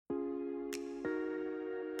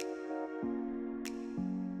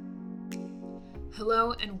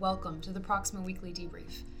Hello and welcome to the Proximo Weekly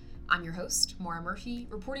Debrief. I'm your host, Maura Murphy,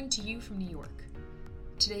 reporting to you from New York.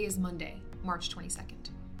 Today is Monday, March 22nd.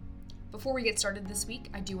 Before we get started this week,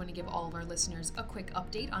 I do want to give all of our listeners a quick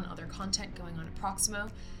update on other content going on at Proximo.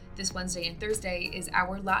 This Wednesday and Thursday is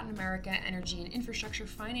our Latin America Energy and Infrastructure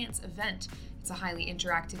Finance event. It's a highly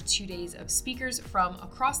interactive 2 days of speakers from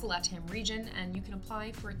across the LATAM region, and you can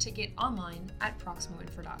apply for a ticket online at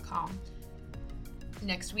proximoinfra.com.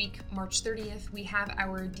 Next week, March 30th, we have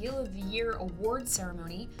our Deal of the Year award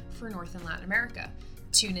ceremony for North and Latin America.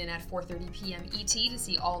 Tune in at 4:30 p.m. ET to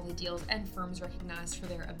see all the deals and firms recognized for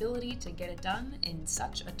their ability to get it done in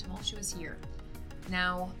such a tumultuous year.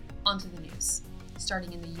 Now, onto the news.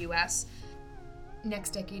 Starting in the U.S.,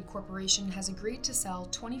 NextDecade Corporation has agreed to sell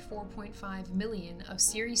 $24.5 million of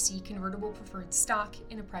Series C convertible preferred stock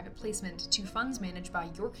in a private placement to funds managed by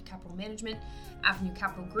York Capital Management, Avenue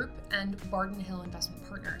Capital Group, and Bardin Hill Investment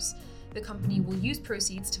Partners. The company will use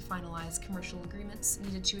proceeds to finalize commercial agreements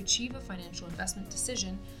needed to achieve a financial investment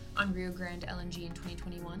decision on Rio Grande LNG in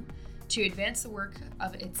 2021, to advance the work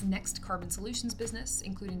of its Next Carbon Solutions business,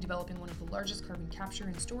 including developing one of the largest carbon capture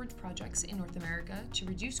and storage projects in North America to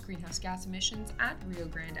reduce greenhouse gas emissions at Rio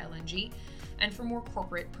Grande LNG, and for more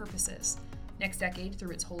corporate purposes. NextDecade,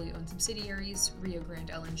 through its wholly owned subsidiaries, Rio Grande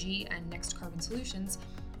LNG and Next Carbon Solutions,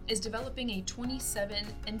 is developing a 27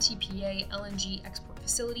 MTPA LNG export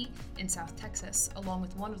facility in South Texas, along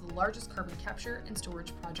with one of the largest carbon capture and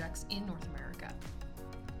storage projects in North America.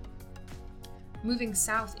 Moving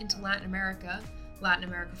south into Latin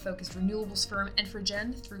America-focused renewables firm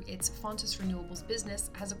Enfergen, through its Fontes Renewables business,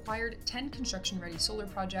 has acquired 10 construction-ready solar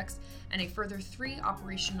projects and a further 3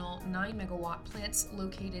 operational 9-megawatt plants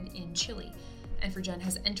located in Chile. Enfergen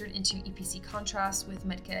has entered into EPC contracts with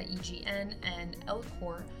Metka EGN and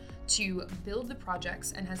Elcor to build the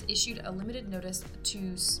projects and has issued a limited notice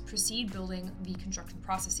to proceed building the construction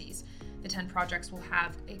processes. The 10 projects will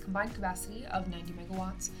have a combined capacity of 90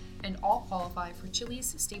 megawatts and all qualify for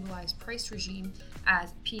Chile's stabilized price regime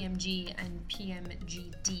as PMG and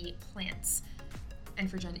PMGD plants.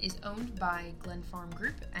 Enfergen is owned by Glenfarm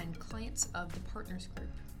Group and clients of the Partners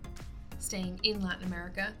Group. Staying in Latin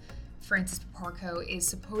America, Francis Paparco is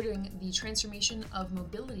supporting the transformation of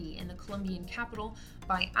mobility in the Colombian capital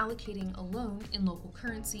by allocating a loan in local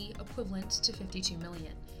currency equivalent to $52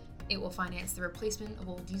 million. It will finance the replacement of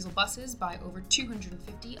old diesel buses by over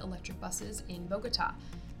 250 electric buses in Bogota.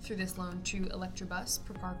 Through this loan to Electrobus,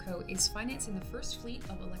 Proparco is financing the first fleet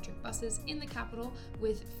of electric buses in the capital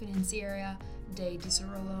with Financiera de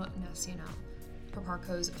Desarrollo Nacional.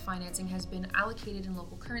 Proparco's financing has been allocated in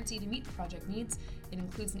local currency to meet the project needs. It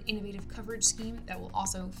includes an innovative coverage scheme that will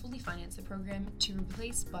also fully finance the program to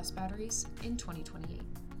replace bus batteries in 2028.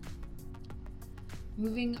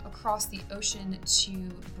 Moving across the ocean to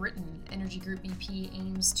Britain, Energy Group BP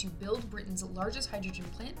aims to build Britain's largest hydrogen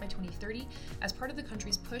plant by 2030 as part of the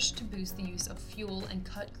country's push to boost the use of fuel and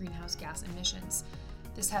cut greenhouse gas emissions.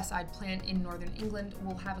 This Teesside plant in northern England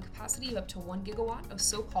will have a capacity of up to 1 gigawatt of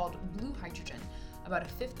so-called blue hydrogen, about a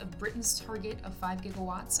fifth of Britain's target of 5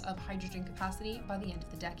 gigawatts of hydrogen capacity by the end of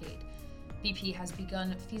the decade. BP has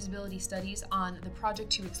begun feasibility studies on the project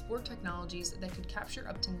to explore technologies that could capture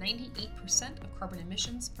up to 98% of carbon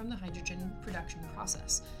emissions from the hydrogen production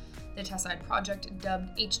process. The Teesside project,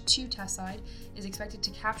 dubbed H2 Teesside, is expected to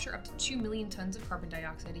capture up to 2 million tons of carbon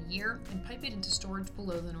dioxide a year and pipe it into storage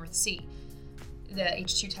below the North Sea. The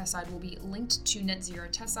H2 Teesside will be linked to Net Zero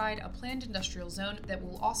Teesside, a planned industrial zone that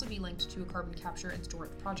will also be linked to a carbon capture and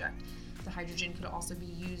storage project. The hydrogen could also be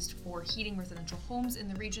used for heating residential homes in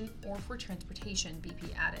the region or for transportation,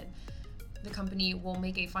 BP added. The company will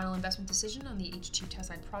make a final investment decision on the H2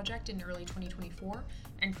 Teesside project in early 2024,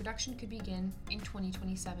 and production could begin in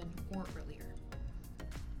 2027 or earlier.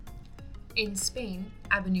 In Spain,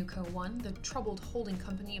 Abanuco 1, the troubled holding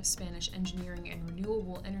company of Spanish engineering and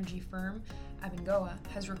renewable energy firm Abengoa,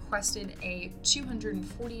 has requested a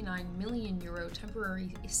 €249 million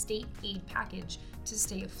temporary state aid package to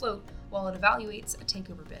stay afloat while it evaluates a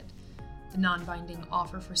takeover bid. The non-binding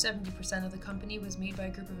offer for 70% of the company was made by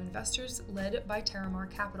a group of investors led by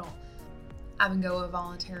Terramar Capital. Abengoa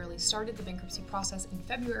voluntarily started the bankruptcy process in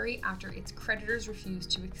February after its creditors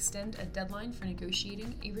refused to extend a deadline for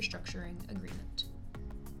negotiating a restructuring agreement.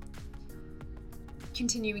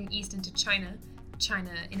 Continuing east into China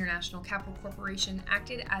International Capital Corporation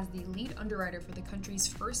acted as the lead underwriter for the country's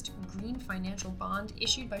first green financial bond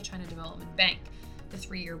issued by China Development Bank. The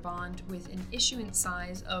 3-year bond, with an issuance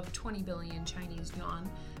size of 20 billion Chinese yuan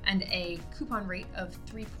and a coupon rate of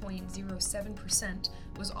 3.07%,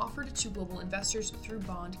 was offered to global investors through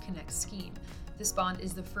Bond Connect scheme. This bond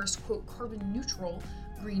is the first, quote, carbon neutral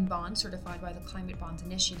green bond certified by the Climate Bonds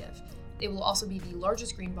Initiative. It will also be the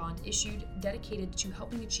largest green bond issued dedicated to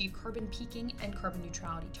helping achieve carbon peaking and carbon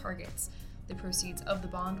neutrality targets. The proceeds of the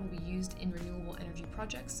bond will be used in renewable energy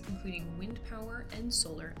projects, including wind power and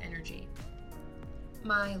solar energy.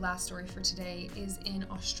 My last story for today is in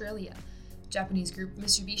Australia. Japanese group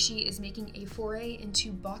Mitsubishi is making a foray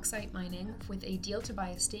into bauxite mining with a deal to buy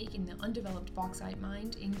a stake in the undeveloped bauxite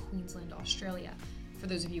mine in Queensland, Australia. For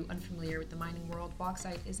those of you unfamiliar with the mining world,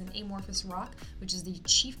 bauxite is an amorphous rock, which is the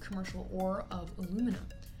chief commercial ore of aluminum.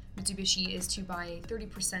 Mitsubishi is to buy a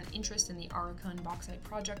 30% interest in the Arakan bauxite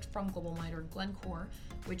project from global miner Glencore,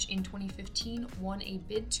 which in 2015 won a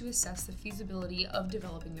bid to assess the feasibility of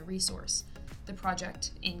developing the resource. The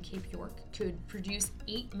project in Cape York could produce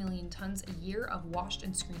 8 million tons a year of washed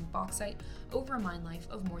and screened bauxite over a mine life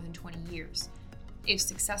of more than 20 years. If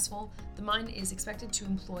successful, the mine is expected to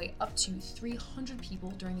employ up to 300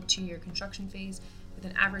 people during the 2-year construction phase, with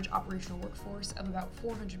an average operational workforce of about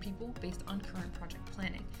 400 people based on current project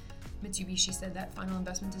planning. Mitsubishi said that final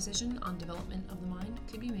investment decision on development of the mine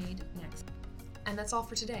could be made next. And that's all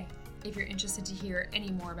for today. If you're interested to hear any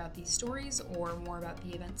more about these stories or more about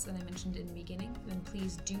the events that I mentioned in the beginning, then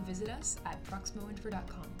please do visit us at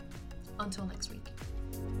proximoinfo.com. Until next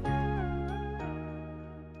week.